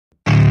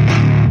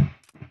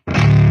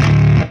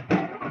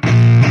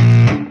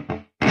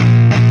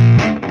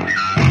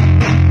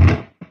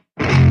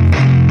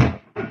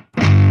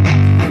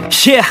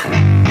Yeah,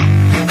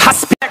 I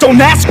spit,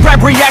 don't ask, grab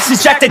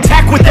reactions, jacked,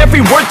 attack with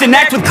every word, then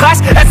act with class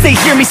as they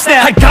hear me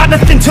snap. I got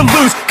nothing to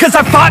lose, cause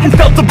I fought and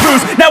felt the bruise.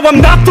 Now I'm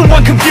not the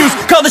one confused,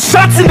 call the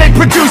shots and they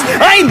produce.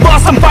 I ain't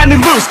lost, I'm finally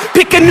loose,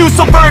 pick a new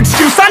silver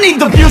excuse. I need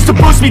the views to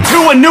boost me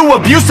to a new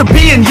abuse of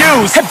being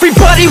used.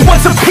 Everybody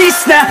wants a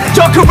piece now,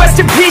 y'all can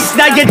rest in peace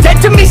now. You're dead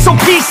to me, so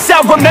peace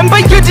out,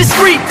 remember you're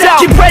discreet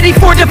out. Get ready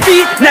for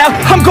defeat now,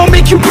 I'm gonna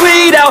make you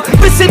bleed out.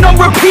 Listen on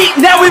repeat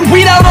now and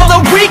weed out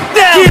all the weak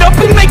now. Get up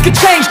and make a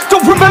change,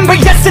 don't remember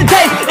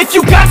yesterday. If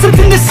you got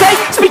something to say,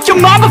 speak your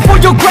mind before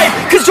your grave,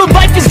 cause your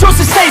life is yours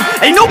to save.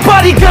 Ain't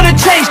nobody gonna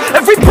change,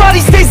 everybody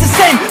stays the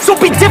same. So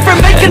be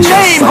different, make a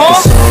name, like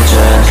a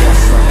soldier,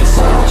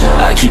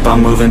 I keep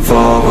on moving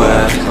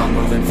forward,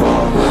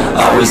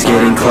 always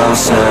getting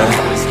closer.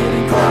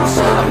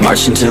 I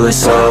march until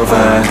it's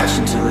over.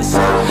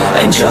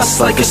 And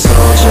just like a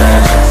soldier,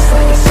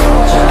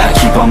 I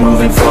keep on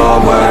moving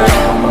forward,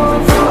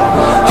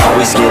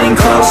 always getting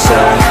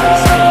closer.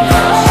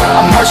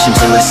 I march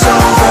until it's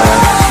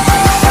over.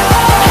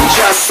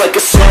 Just like a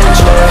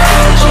soldier,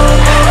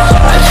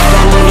 I keep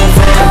on moving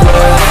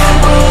forward,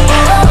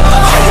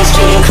 always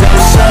getting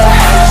closer.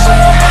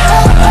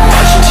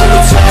 March until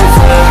it's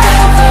over.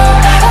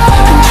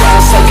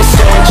 Just like a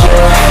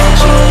soldier,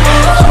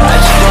 I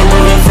keep on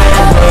moving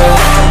forward,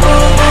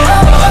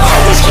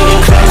 always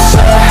getting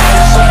closer.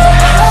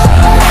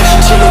 March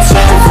until it's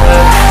over.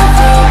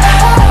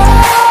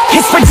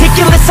 It's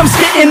ridiculous, I'm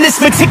spitting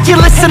this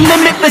meticulous and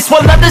limitless,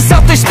 while others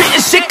out there spitting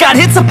shit got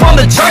hits up on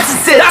the charts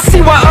and shit. I see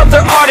why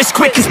other artists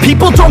quit, cause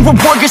people don't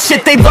reward your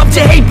shit. They love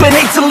to hate but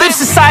hate to live.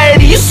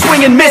 Society, you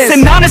swing and miss,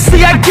 and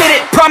honestly I get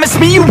it. Promise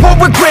me you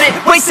won't regret it.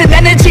 Wasting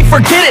energy,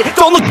 forget it.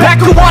 Don't look back,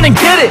 go on and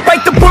get it.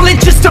 Bite the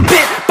bullet just a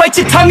bit, bite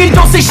your tongue and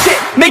don't say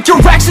shit. Make your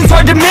actions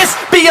hard to miss,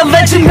 be a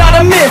legend not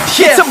a myth.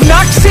 Yeah. It's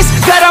obnoxious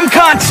that I'm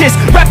conscious,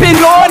 rapping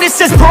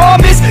honest as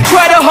promise.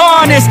 Try to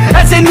harness,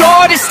 as an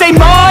artist stay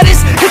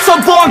modest. It's a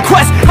long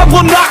quest, I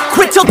will not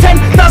quit till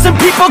 10,000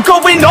 people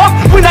going off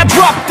when I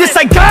drop this.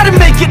 I gotta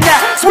make it now,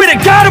 swear to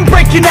God I'm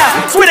breaking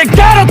out. Swear to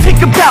God I'll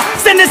take a bow,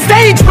 stand the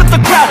stage with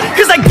the crowd,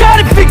 cause I got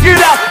it figured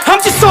out.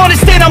 I'm just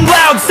honest and I'm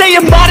loud,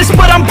 saying modest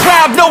but I'm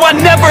proud. No, I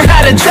never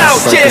had a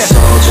doubt. Just like a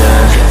soldier,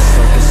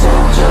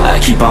 I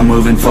keep on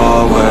moving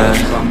forward,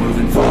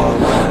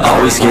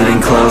 always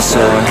getting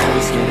closer.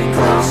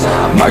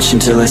 I march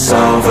until it's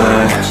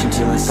over.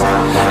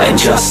 And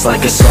just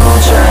like a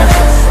soldier,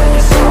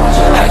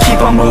 I keep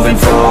on moving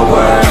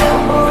forward,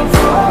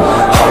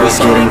 always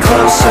getting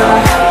closer.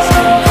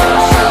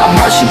 I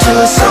march until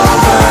it's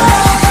over.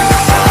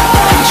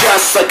 And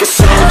just like a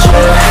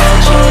soldier,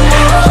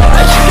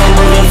 I keep on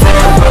moving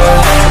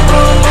forward,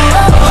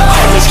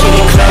 always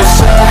getting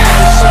closer.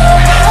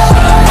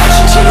 I march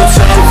until it's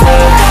over.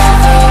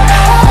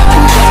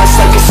 And just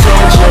like a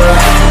soldier,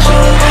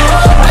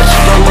 I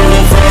keep on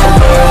moving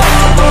forward,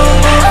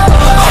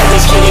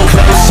 always getting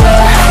closer.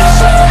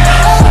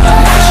 I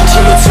march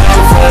until it's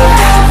over.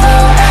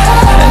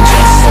 And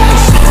just like a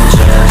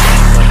soldier,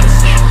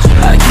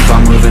 I keep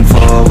on moving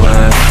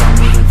forward,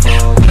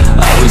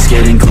 always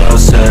getting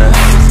closer.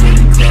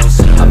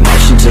 I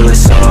march until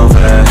it's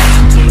over.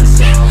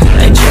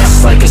 And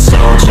just like a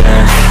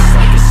soldier,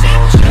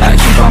 I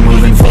keep on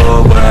moving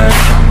forward,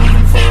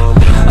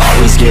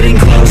 always getting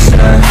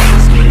closer.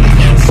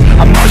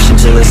 I march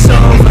until it's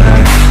over.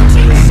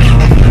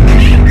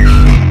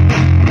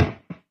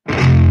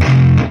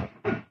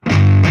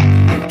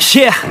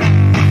 Yeah,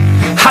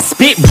 I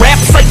spit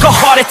raps like a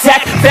heart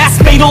attack,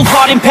 fast fatal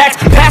heart impact,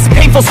 past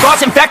painful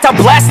scars. In fact, I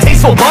blast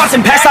tasteful bars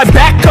and packs. I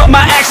back up my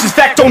actions,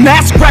 fact, don't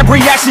ask, grab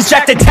reactions,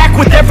 jacked, attack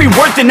with every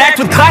word, then act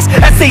with class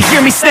as they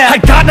hear me snap. I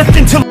got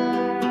nothing to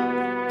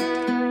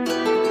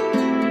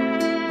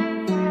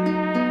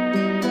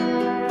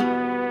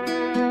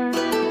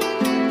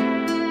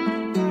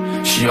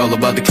She all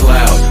about the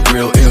cloud,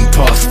 real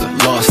imposter.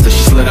 Lost her,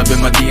 she slid up in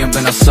my DM,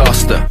 then I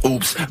sauced her.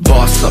 Oops,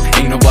 boss up,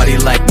 ain't nobody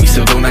like me,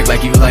 so don't act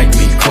like you like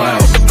me.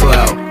 Cloud,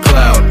 cloud,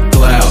 cloud,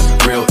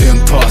 cloud, real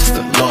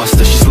imposter. Lost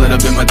her, she slid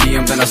up in my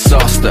DM, then I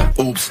sauced her.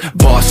 Oops,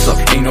 boss up,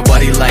 ain't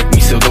nobody like me,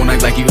 so don't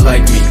act like you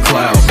like me.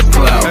 Cloud,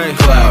 cloud, hey,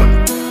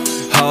 cloud.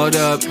 Hold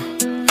up,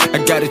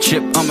 I got a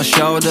chip on my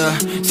shoulder.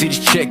 See this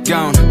chick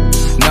gone,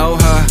 know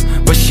her,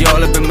 but she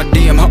all up in my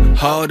DM.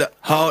 Hold up,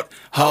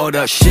 hold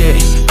up,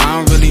 shit. I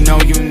don't really know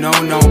you, no,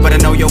 but I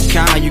know your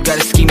kind. You got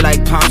a scheme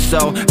like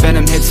Ponzo.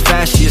 Venom hits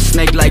fast, she a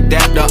snake like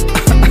that,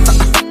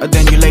 though.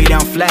 Then you lay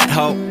down flat,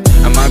 ho.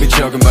 I might be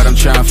joking, but I'm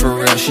trying for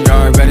real. She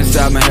already been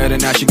inside my head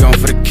and now she going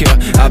for the kill.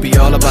 I be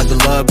all about the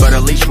love, but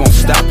her leash won't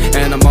stop.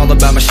 And I'm all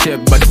about my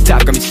shit, but the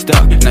top got me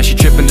stuck. Now she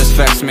tripping this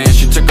facts, man.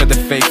 She took her the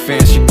fake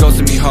fans. She goes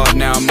to me hard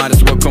now, might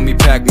as well call me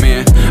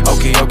Pac-Man.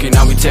 Okay,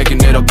 now we taking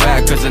it all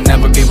back, cause I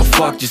never gave a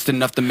fuck, just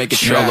enough to make it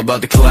track. She all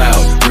about the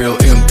cloud, real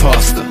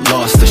imposter.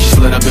 Lost her, she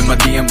slid up in my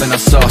DM, then I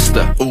sauced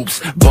her. Oops,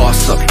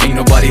 boss up, ain't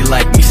nobody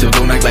like me, so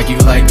don't act like you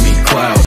like me. Cloud.